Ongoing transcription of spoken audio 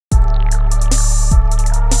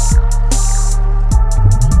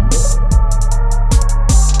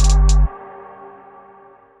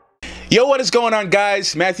Yo, what is going on,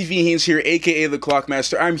 guys? Matthew V. Haynes here, aka the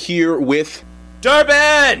Clockmaster. I'm here with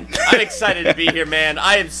Durban! I'm excited to be here, man.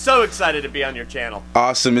 I am so excited to be on your channel.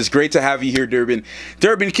 Awesome. It's great to have you here, Durban.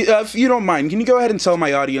 Durban, if you don't mind, can you go ahead and tell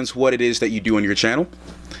my audience what it is that you do on your channel?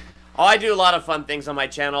 Oh, I do a lot of fun things on my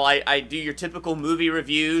channel. I do your typical movie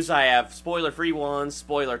reviews. I have spoiler-free ones,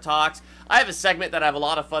 spoiler talks. I have a segment that I have a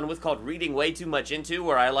lot of fun with called Reading Way Too Much Into,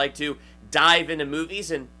 where I like to dive into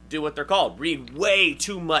movies and do what they're called. Read way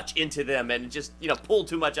too much into them and just, pull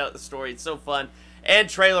too much out of the story. It's so fun. And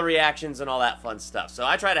trailer reactions and all that fun stuff. So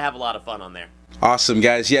I try to have a lot of fun on there. Awesome,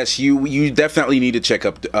 guys. Yes, you definitely need to check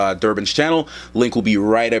up Durban's channel. Link will be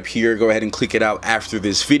right up here. Go ahead and click it out after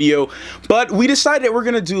this video. But we decided we're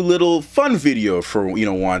gonna do a little fun video for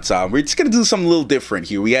once. We're just gonna do something a little different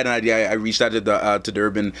here. We had an idea. I reached out to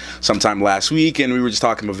Durban sometime last week, and we were just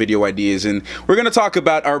talking about video ideas. And we're gonna talk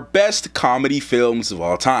about our best comedy films of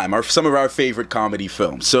all time, some of our favorite comedy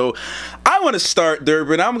films. So I want to start,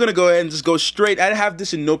 Durban. I'm gonna go ahead and just go straight. I have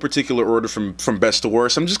this in no particular order from best to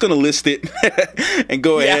worst. I'm just gonna list it. And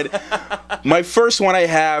go ahead. My first one I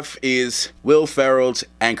have is Will Ferrell's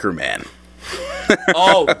Anchorman.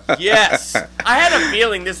 Oh, yes. I had a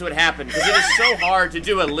feeling this would happen because it is so hard to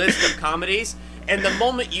do a list of comedies. And the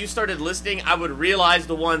moment you started listing, I would realize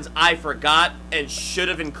the ones I forgot and should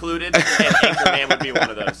have included, and Anchorman would be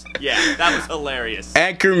one of those. Yeah, that was hilarious.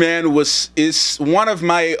 Anchorman is one of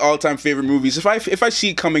my all-time favorite movies. If I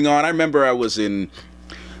see it coming on, I remember I was in...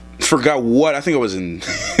 forgot what I think I was in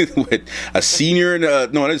a senior in no,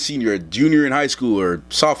 not a senior, a junior in high school or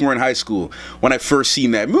sophomore in high school when I first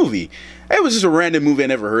seen that movie. It was just a random movie. I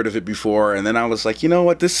never heard of it before, and then I was like, you know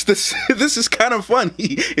what, this is kind of funny.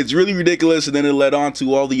 It's really ridiculous, and then it led on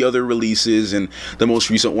to all the other releases and the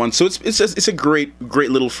most recent one. So it's a great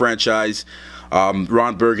little franchise.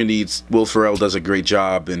 Ron Burgundy, Will Ferrell does a great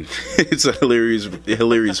job, and it's a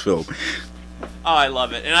hilarious film. Oh, I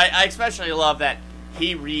love it, and I especially love that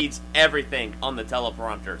he reads everything on the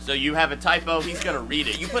teleprompter. So you have a typo, he's going to read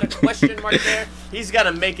it. You put a question mark there, he's got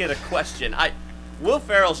to make it a question. Will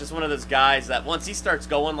Ferrell's just one of those guys that once he starts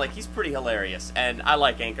going, like, he's pretty hilarious. And I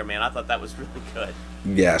like Anchorman. I thought that was really good.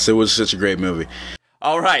 Yes, it was such a great movie.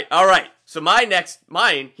 All right. So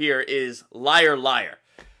mine here is Liar Liar,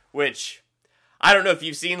 which I don't know if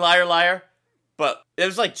you've seen Liar Liar, but it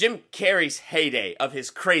was like Jim Carrey's heyday of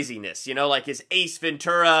his craziness, like his Ace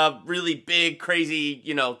Ventura, really big, crazy,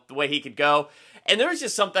 the way he could go. And there was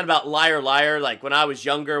just something about Liar Liar, like when I was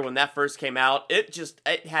younger, when that first came out, it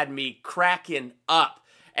had me cracking up.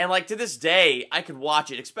 And like to this day, I could watch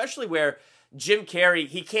it, especially where Jim Carrey,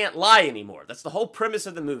 he can't lie anymore. That's the whole premise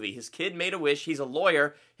of the movie. His kid made a wish, he's a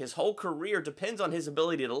lawyer, his whole career depends on his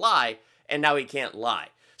ability to lie, and now he can't lie.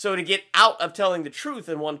 So to get out of telling the truth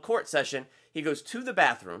in one court session, he goes to the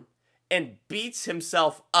bathroom and beats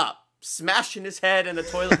himself up, smashing his head in the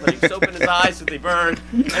toilet, putting soap in his eyes so they burn,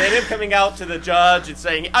 and then him coming out to the judge and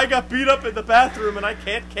saying, I got beat up in the bathroom and I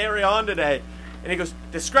can't carry on today. And he goes,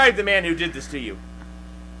 describe the man who did this to you.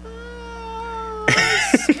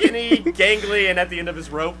 Skinny, gangly, and at the end of his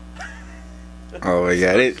rope. Oh my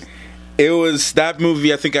God. It was that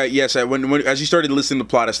movie. I think when as you started listening to the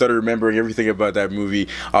plot, I started remembering everything about that movie.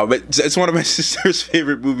 But it's one of my sister's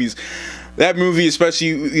favorite movies. That movie,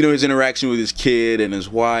 especially his interaction with his kid and his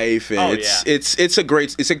wife, and it's a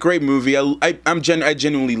great movie. I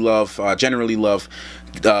generally love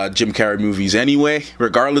Jim Carrey movies anyway,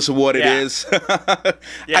 regardless of what it is.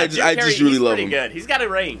 I just really love him. Good. He's got a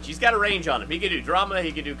range. He's got a range on him. He can do drama.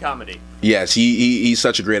 He can do comedy. Yes, he's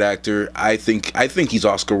such a great actor. I think he's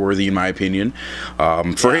Oscar worthy in my opinion.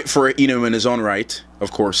 For in his own right,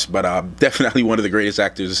 of course, but definitely one of the greatest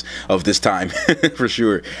actors of this time for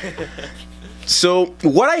sure. So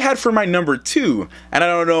what I had for my number 2, and I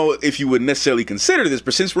don't know if you would necessarily consider this,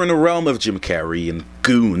 but since we're in the realm of Jim Carrey and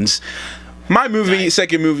goons, my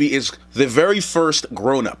second movie is the very first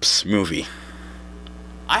Grown Ups movie.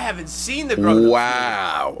 I haven't seen the Grown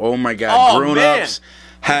Ups movie. Oh my God, Grown Ups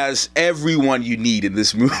has everyone you need in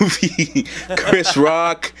this movie. Chris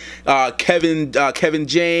Rock, Kevin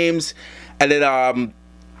James, and then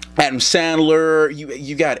Adam Sandler.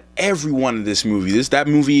 You got everyone in this movie. That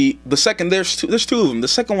movie. The second, there's two of them. The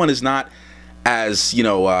second one is not as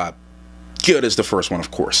good as the first one,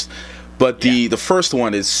 of course. But the first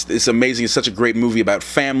one is amazing. It's such a great movie about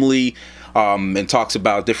family, and talks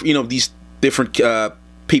about different these different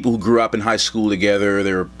people who grew up in high school together.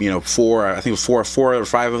 There were, you know, four or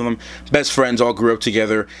five of them, best friends, all grew up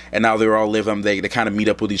together, and now they're all live them. They kind of meet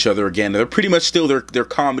up with each other again. They're pretty much still their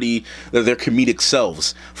comedy, their comedic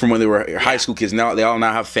selves from when they were high school kids. Now they all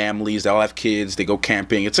now have families, they all have kids, they go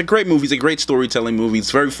camping. It's a great movie. It's a great storytelling movie.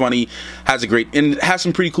 It's very funny, has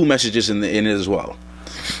some pretty cool messages in it as well.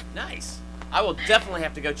 Nice. I will definitely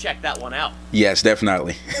have to go check that one out. Yes,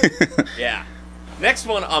 definitely. Yeah. Next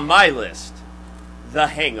one on my list, The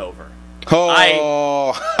Hangover.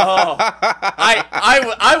 Oh.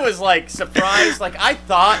 I was like surprised. Like, I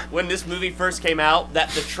thought when this movie first came out that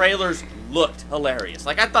the trailers looked hilarious.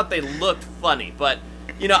 Like, I thought they looked funny, but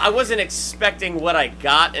you know, I wasn't expecting what I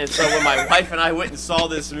got, and so when my wife and I went and saw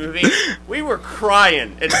this movie, we were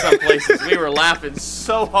crying in some places. We were laughing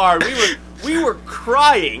so hard. We were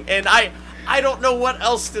crying, and I don't know what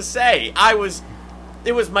else to say.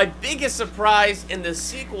 It was my biggest surprise, and the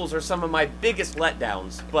sequels are some of my biggest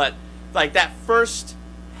letdowns. But like, that first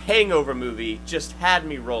Hangover movie just had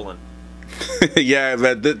me rolling. Yeah,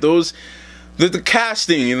 the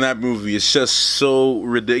casting in that movie is just so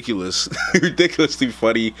ridiculous, ridiculously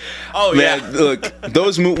funny. Oh, man, yeah. Look,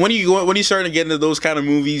 when you start to get into those kind of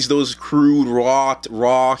movies, those crude,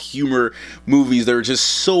 raw humor movies, they're just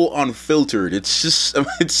so unfiltered. It's just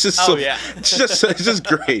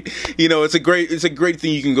great. You know, it's a great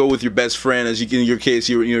thing you can go with your best friend, as you can in your case,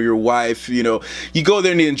 your wife. You know, you go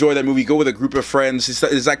there and you enjoy that movie. Go with a group of friends.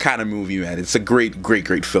 It's that kind of movie, man. It's a great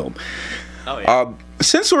film. Oh, yeah.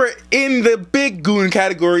 Since we're in the big goon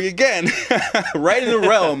category again, right in the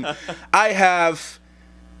realm, I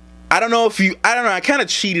kind of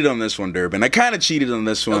cheated on this one, Durban. I kind of cheated on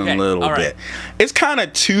this one a little bit. It's kind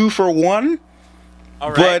of 2 for 1. All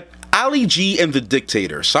right. But Ali G and the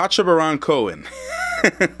Dictator, Sacha Baron Cohen.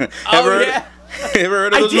 Yeah. Ever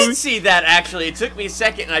heard of those movies? I did see that, actually. It took me a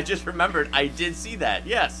second, and I just remembered I did see that.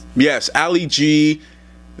 Yes. Yes, Ali G,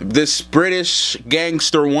 this British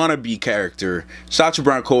gangster wannabe character. Sacha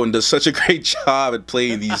Baron Cohen does such a great job at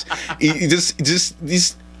playing these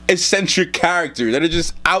these eccentric characters that are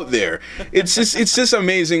just out there. It's just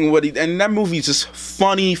amazing and that movie is just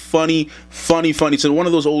funny. So one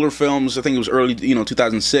of those older films, I think it was early,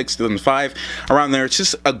 2006, 2005, around there. It's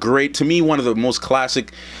just to me, one of the most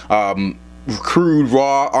classic crude,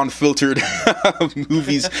 raw, unfiltered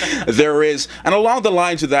movies there is. And along the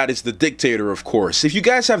lines of that is The Dictator, of course. If you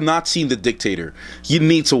guys have not seen The Dictator, you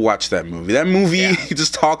need to watch that movie. That movie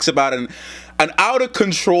just talks about an out of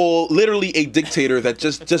control, literally a dictator that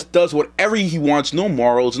just does whatever he wants, no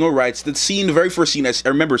morals, no rights. The very first scene, I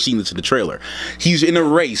remember seeing this in the trailer. He's in a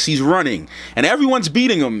race, he's running, and everyone's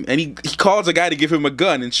beating him, and he calls a guy to give him a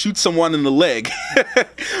gun and shoots someone in the leg.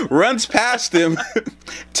 Runs past him,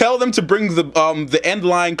 tell them to bring the end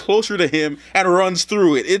line closer to him, and runs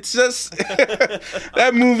through it. It's just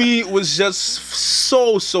that movie was just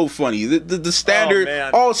so funny. The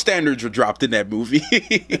standard, all standards were dropped in that movie.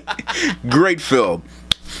 Great film.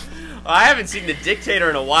 I haven't seen The Dictator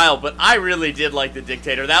in a while, but I really did like The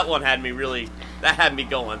Dictator. That one had me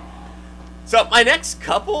going. So my next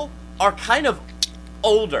couple are kind of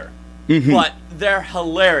older, but they're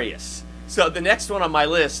hilarious. So the next one on my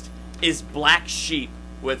list is Black Sheep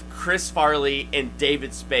with Chris Farley and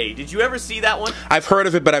David Spade. Did you ever see that one? I've heard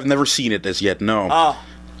of it, but I've never seen it as yet. No.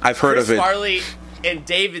 I've heard of it. Chris Farley and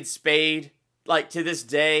David Spade, like, to this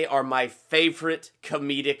day, are my favorite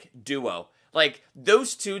comedic duo. Like,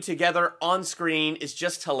 those two together on screen is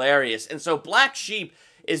just hilarious. And so Black Sheep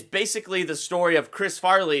is basically the story of Chris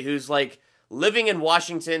Farley, who's, like, living in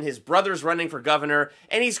Washington. His brother's running for governor,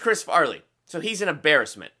 and he's Chris Farley. So he's an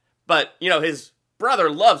embarrassment. But, his brother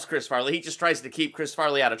loves Chris Farley. He just tries to keep Chris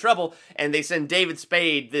Farley out of trouble, and they send David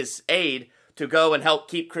Spade, this aide, to go and help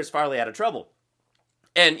keep Chris Farley out of trouble.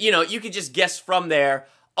 And, you could just guess from there,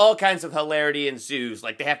 all kinds of hilarity ensues.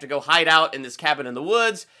 Like, they have to go hide out in this cabin in the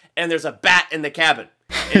woods, and there's a bat in the cabin.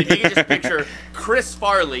 And if you can just picture Chris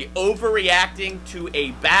Farley overreacting to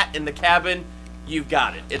a bat in the cabin, you've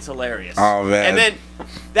got it. It's hilarious. Oh, man. And then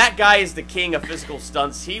that guy is the king of physical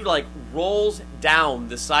stunts. He, like, rolls down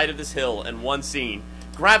the side of this hill in one scene,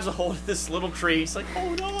 grabs a hold of this little tree. He's like,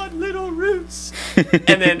 hold on, little roots.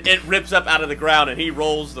 And then it rips up out of the ground, and he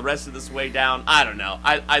rolls the rest of this way down. I don't know.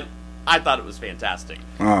 I thought it was fantastic.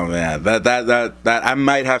 Oh man, that I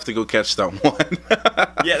might have to go catch that one.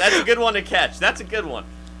 Yeah, that's a good one to catch. That's a good one.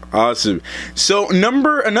 Awesome. So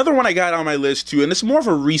another one I got on my list too, and it's more of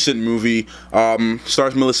a recent movie.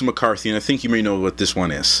 Stars Melissa McCarthy, and I think you may know what this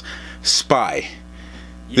one is. Spy.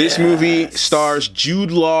 Yes. This movie stars Jude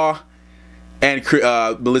Law and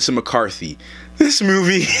Melissa McCarthy. This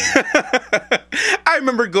movie, I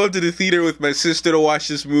remember going to the theater with my sister to watch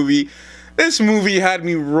this movie. This movie had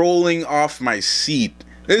me rolling off my seat.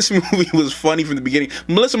 This movie was funny from the beginning.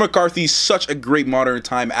 Melissa McCarthy's such a great modern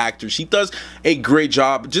time actor. She does a great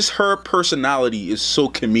job. Just her personality is so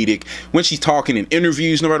comedic. When she's talking in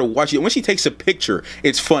interviews, no matter what she, when she takes a picture,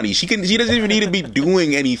 it's funny. She doesn't even need to be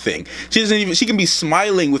doing anything. She can be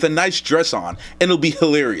smiling with a nice dress on and it'll be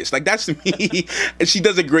hilarious. Like, that's me. And she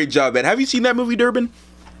does a great job at it. Have you seen that movie, Durban?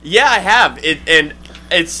 Yeah, I have.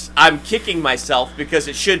 I'm kicking myself because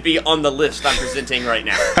it should be on the list I'm presenting right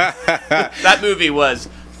now. That movie was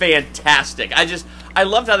fantastic. I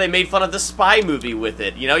loved how they made fun of the spy movie with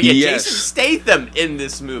it. You know, Yes. Jason Statham in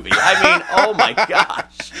this movie. I mean, oh my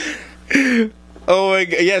gosh. Oh my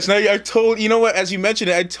God, yes. Now you know what? As you mentioned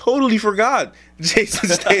it, I totally forgot. Jason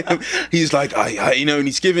Statham. He's like, you know, and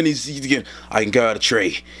he's giving, I can go out a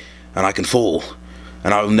tree, and I can fall,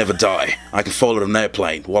 and I will never die. I can fall out of an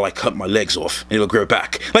airplane while I cut my legs off, and it'll grow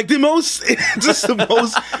back. Like the most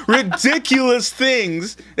ridiculous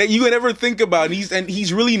things that you would ever think about. And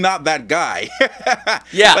he's really not that guy.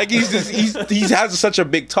 Yeah. Like he has such a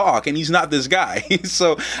big talk, and he's not this guy.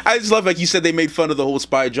 So I just love, like you said, they made fun of the whole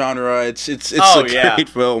spy genre. It's a great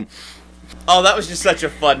film. Oh, that was just such a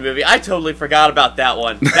fun movie. I totally forgot about that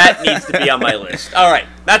one. That needs to be on my list. All right,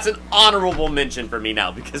 that's an honorable mention for me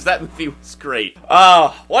now because that movie was great.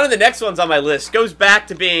 One of the next ones on my list goes back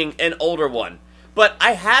to being an older one, but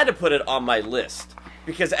I had to put it on my list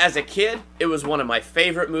because as a kid, it was one of my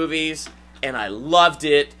favorite movies, and I loved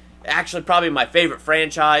it. Actually, probably my favorite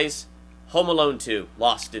franchise, Home Alone 2,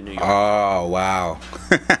 Lost in New York. Oh, wow.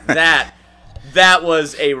 That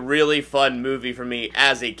was a really fun movie for me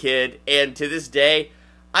as a kid, and to this day,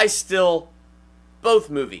 I still, both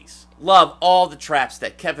movies, love all the traps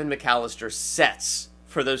that Kevin McAllister sets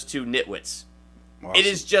for those two nitwits. Awesome.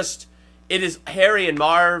 It is Harry and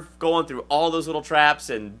Marv going through all those little traps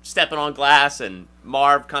and stepping on glass, and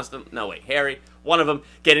Harry, one of them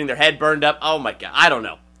getting their head burned up. Oh my God, I don't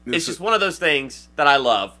know. It's just one of those things that I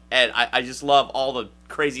love, and I just love all the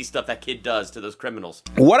crazy stuff that kid does to those criminals.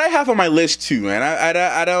 What I have on my list too, man,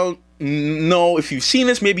 I don't know if you've seen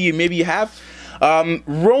this. Maybe you have.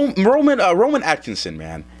 Roman Atkinson,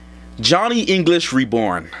 man, Johnny English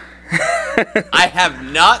Reborn. I have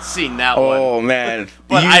not seen that one. Oh man,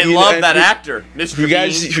 but I love that actor, Mr.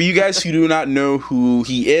 Bean. For you guys who do not know who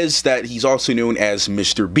he is, that he's also known as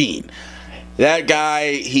Mr. Bean. That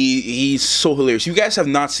guy, he's so hilarious. You guys have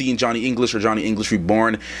not seen Johnny English or Johnny English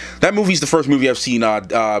Reborn. That movie's the first movie I've seen.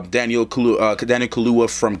 Daniel Kaluuya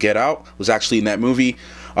from Get Out was actually in that movie.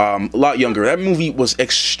 A lot younger. That movie was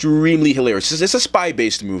extremely hilarious. It's a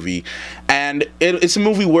spy-based movie, and it's a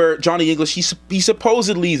movie where Johnny English, he's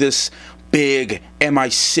supposedly this big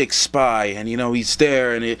MI6 spy, and you know he's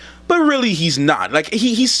there, but really he's not. Like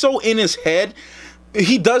he's so in his head.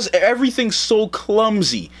 He does everything so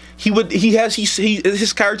clumsy.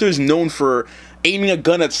 His character is known for aiming a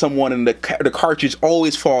gun at someone and the cartridge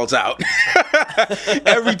always falls out.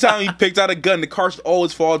 Every time he picked out a gun, the cartridge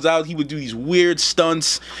always falls out. He would do these weird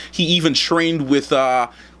stunts. He even trained with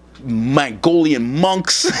Mongolian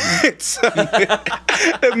monks.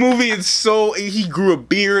 That movie is so, he grew a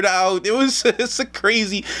beard out. It's a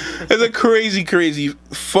crazy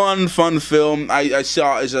fun film. I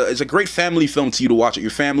saw it's a great family film to you to watch with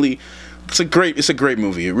your family. It's a great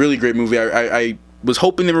movie, a really great movie. I was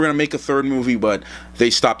hoping they were going to make a third movie, but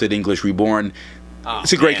they stopped at English Reborn. Oh,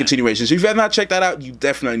 it's a great continuation. So if you have not checked that out, you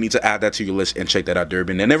definitely need to add that to your list and check that out,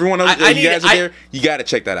 Durban. And everyone else, you guys are there, you got to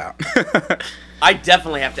check that out. I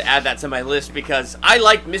definitely have to add that to my list because I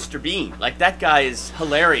like Mr. Bean. Like, that guy is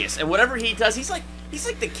hilarious, and whatever he does, he's like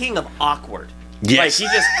the king of awkward. Yes. Like,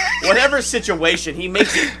 he just, whatever situation, he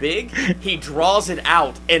makes it big, he draws it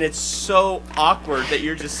out, and it's so awkward that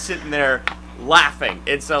you're just sitting there laughing.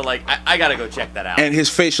 And so, like, I gotta go check that out. And his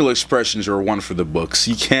facial expressions are one for the books.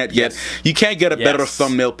 You can't get a better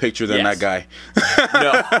thumbnail picture than that guy.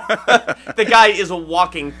 No. The guy is a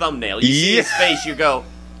walking thumbnail. You see his face, you go,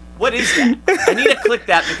 what is that? I need to click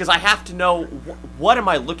that because I have to know what am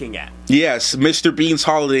I looking at. Yes, Mr. Bean's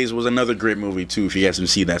Holidays was another great movie too, if you guys haven't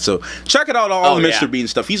seen that. So check it out, all the Mr. Bean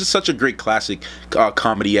stuff. He's such a great classic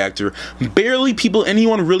comedy actor. Barely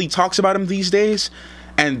anyone really talks about him these days,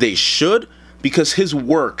 and they should, because his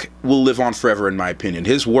work will live on forever, in my opinion.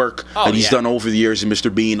 His work that he's done over the years in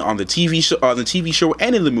Mr. Bean on the TV show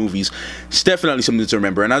and in the movies, it's definitely something to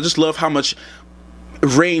remember. And I just love how much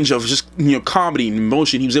range of just comedy and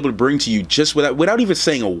emotion he was able to bring to you just without even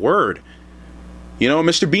saying a word. You know,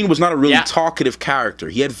 Mr. Bean was not a really talkative character.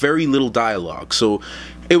 He had very little dialogue, so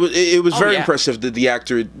it was very impressive that the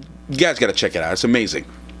actor. You guys got to check it out. It's amazing.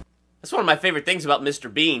 That's one of my favorite things about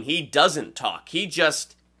Mr. Bean. He doesn't talk. He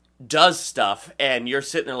just does stuff, and you're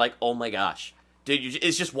sitting there like, oh my gosh. Dude,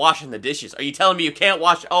 it's just washing the dishes. Are you telling me you can't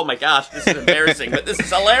wash? Oh my gosh, this is embarrassing, but this is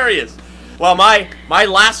hilarious. Well, my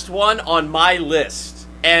last one on my list,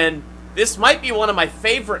 and this might be one of my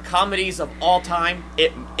favorite comedies of all time.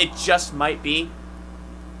 It just might be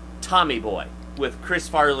Tommy Boy with Chris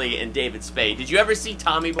Farley and David Spade. Did you ever see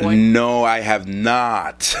Tommy Boy? No, I have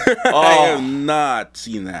not. I have not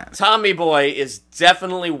seen that. Tommy Boy is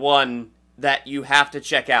definitely one that you have to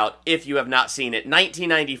check out if you have not seen it.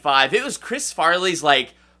 1995. It was Chris Farley's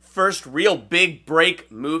like first real big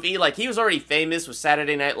break movie. Like, he was already famous with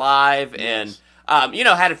Saturday Night Live and you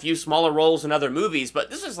know, had a few smaller roles in other movies, but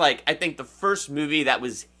this was like, I think, the first movie that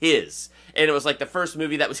was his. And it was like the first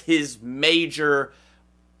movie that was his major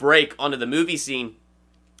break onto the movie scene.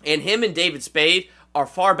 And him and David Spade are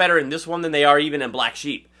far better in this one than they are even in Black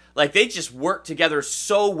Sheep. Like, they just work together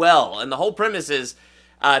so well. And the whole premise is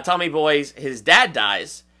Tommy Boy's, his dad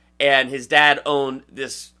dies, and his dad owned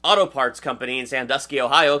this auto parts company in Sandusky,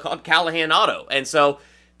 Ohio called Callahan Auto. And so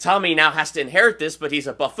Tommy now has to inherit this, but he's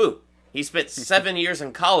a buffoon. He spent 7 years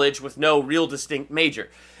in college with no real distinct major.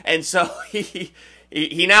 And so he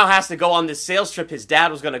now has to go on this sales trip his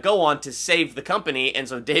dad was going to go on to save the company. And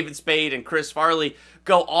so David Spade and Chris Farley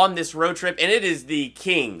go on this road trip, and it is the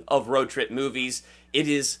king of road trip movies. It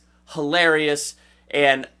is hilarious,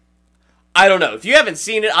 and I don't know. If you haven't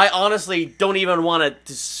seen it, I honestly don't even want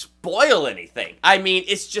to spoil anything. I mean,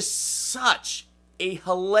 it's just such a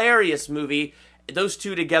hilarious movie. Those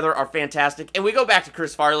two together are fantastic. And we go back to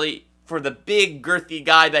Chris Farley for the big, girthy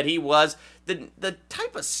guy that he was. The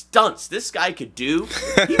type of stunts this guy could do.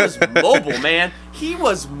 He was mobile, man. He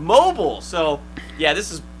was mobile. So, yeah,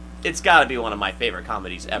 it's got to be one of my favorite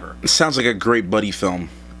comedies ever. It sounds like a great buddy film.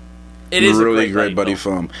 It is really a great buddy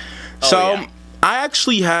film. Oh, So, yeah. I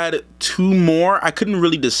actually had two more. I couldn't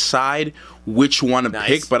really decide which one to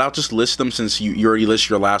pick, but I'll just list them since you already listed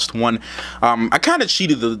your last one. I kind of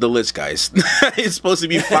cheated the list, guys. It's supposed to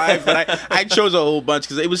be 5, but I chose a whole bunch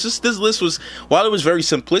because it was just, this list was, while it was very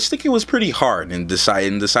simplistic, it was pretty hard in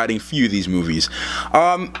deciding a few of these movies.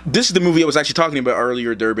 This is the movie I was actually talking about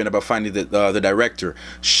earlier, Durban, about finding the director.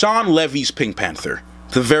 Sean Levy's Pink Panther,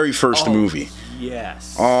 the very first movie.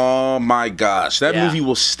 Yes. Oh my gosh, that movie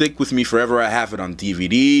will stick with me forever. I have it on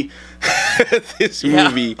DVD. This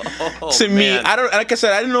movie, to me, I don't. Like I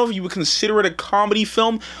said, I don't know if you would consider it a comedy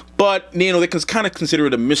film, but you know, they can kind of consider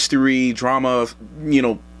it a mystery drama, you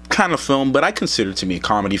know, kind of film. But I consider it to me a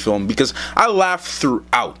comedy film because I laughed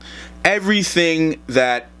throughout everything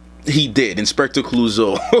that he did. Inspector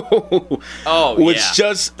Clouseau, which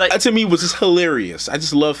just to me was just hilarious. I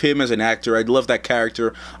just love him as an actor. I love that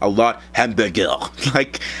character a lot. Hamburger,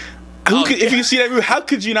 like, if you see that movie, how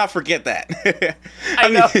could you not forget that? I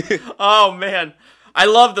know. Oh man, I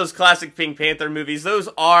love those classic Pink Panther movies. Those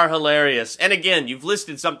are hilarious. And again, you've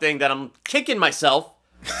listed something that I'm kicking myself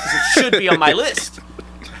because it should be on my list.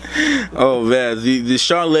 Oh man, the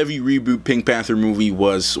Sean Levy reboot Pink Panther movie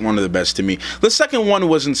was one of the best to me. The second one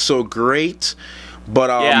wasn't so great, but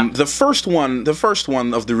the first one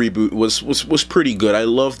of the reboot was pretty good. I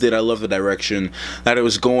loved it. I loved the direction that it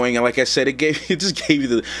was going, and like I said, it just gave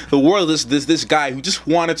you the world this guy who just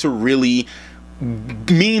wanted to really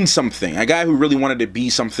mean something, a guy who really wanted to be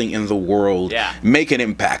something in the world, make an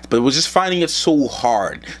impact, but was just finding it so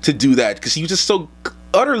hard to do that because he was just so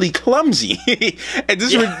utterly clumsy. And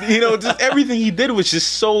just you know, just everything he did was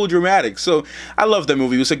just so dramatic. So I love that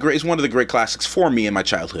movie. It's one of the great classics for me in my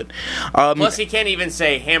childhood. Plus, he can't even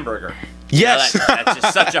say hamburger. Yes, that's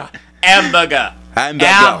just such a hamburger.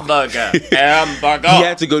 Hamburger. He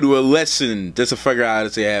had to go to a lesson just to figure out how to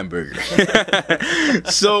say hamburger.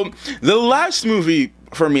 So the last movie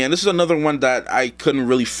for me, and this is another one that I couldn't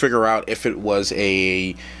really figure out if it was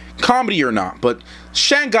a comedy or not, but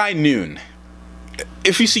Shanghai Noon.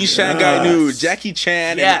 If you see Shanghai Noon, Jackie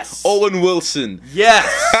Chan and Owen Wilson. Yes.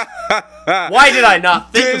 Why did I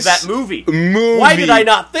not think of that movie? Why did I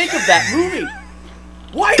not think of that movie?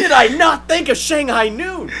 Why did I not think of Shanghai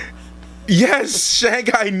Noon? Yes,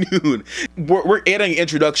 Shanghai Noon. We're adding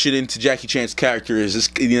introduction into Jackie Chan's character as this,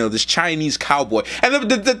 you know, this Chinese cowboy, and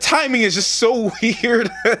the timing is just so weird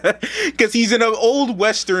because he's in an old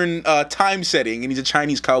Western time setting, and he's a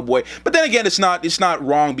Chinese cowboy. But then again, it's not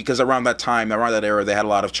wrong because around that time, around that era, they had a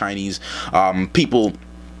lot of Chinese people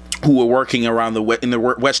who were working around in the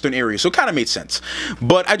Western area, so it kind of made sense.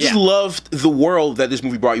 But I just loved the world that this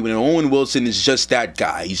movie brought you in. And Owen Wilson is just that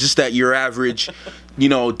guy. He's just that your average, you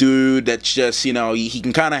know, dude that's just, you know, he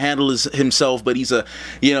can kind of handle himself, but he's a,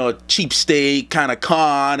 you know, a cheapskate kind of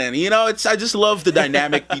con. And, you know, I just love the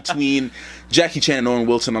dynamic between Jackie Chan and Owen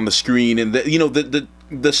Wilson on the screen, and you know, the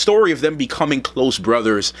the story of them becoming close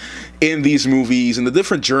brothers in these movies, and the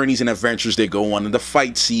different journeys and adventures they go on, and the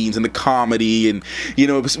fight scenes and the comedy, and you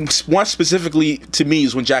know, one specifically to me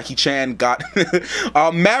is when Jackie Chan got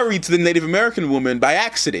married to the Native American woman by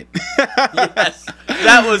accident. Yes,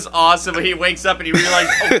 that was awesome. He wakes up and he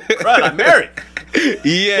realizes, oh crud, I'm married.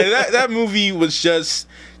 Yeah, that movie was just,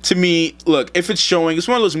 to me, look, if it's showing, it's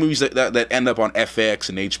one of those movies that end up on FX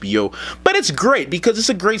and HBO, but it's great because it's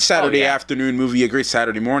a great Saturday afternoon movie, a great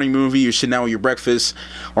Saturday morning movie. You're sitting down with your breakfast,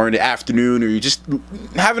 or in the afternoon, or you're just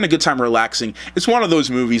having a good time relaxing. It's one of those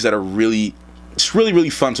movies that are really, it's really, really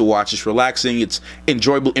fun to watch. It's relaxing. It's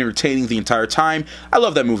enjoyable, entertaining the entire time. I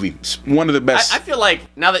love that movie. It's one of the best. I feel like,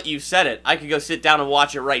 now that you've said it, I could go sit down and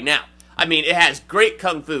watch it right now. I mean, it has great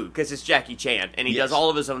kung fu because it's Jackie Chan, and he does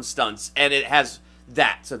all of his own stunts, and it has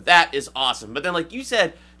that. So that is awesome. But then, like you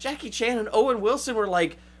said, Jackie Chan and Owen Wilson were,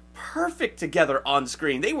 like, perfect together on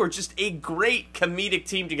screen. They were just a great comedic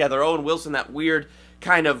team together. Owen Wilson, that weird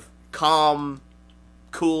kind of calm,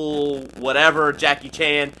 cool, whatever, Jackie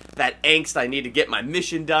Chan, that angst, I need to get my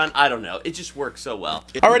mission done. I don't know. It just works so well.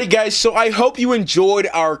 Alrighty, guys, so I hope you enjoyed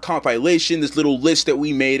our compilation, this little list that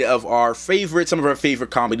we made of our favorites, some of our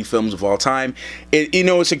favorite comedy films of all time. You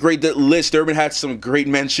know, it's a great list. Durban had some great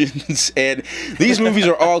mentions, and these movies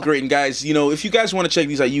are all great. And guys, you know, if you guys want to check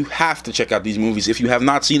these out, you have to check out these movies. If you have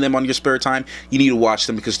not seen them on your spare time, you need to watch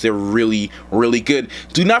them because they're really, really good.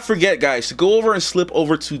 Do not forget, guys, to go over and slip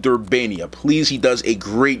over to Durbania. Please, he does a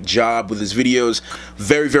great job with his videos.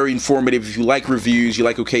 Very, very informative. If you like reviews, you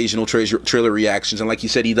like occasional trailer reactions, and like you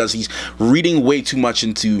said, he's reading way too much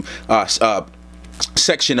into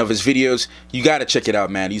section of his videos. You got to check it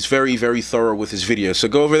out, man. He's very, very thorough with his videos. So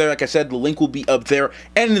go over there. Like I said, the link will be up there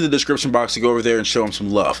and in the description box to go over there and show him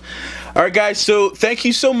some love. All right, guys. So thank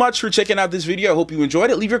you so much for checking out this video. I hope you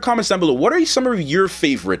enjoyed it. Leave your comments down below. What are some of your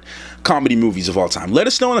favorite comedy movies of all time? Let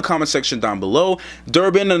us know in the comment section down below.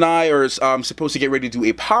 Durban and I are supposed to get ready to do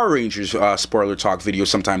a Power Rangers spoiler talk video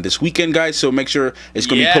sometime this weekend, guys. So make sure it's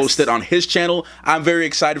going to be posted on his channel. I'm very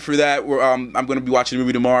excited for that. I'm going to be watching the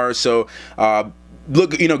movie tomorrow. So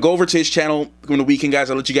look, you know, go over to his channel on the weekend,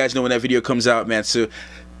 guys. I'll let you guys know when that video comes out, man. So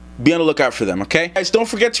be on the lookout for them, okay? Guys, don't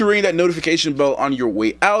forget to ring that notification bell on your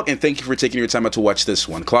way out. And thank you for taking your time out to watch this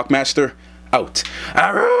one. Clockmaster, out.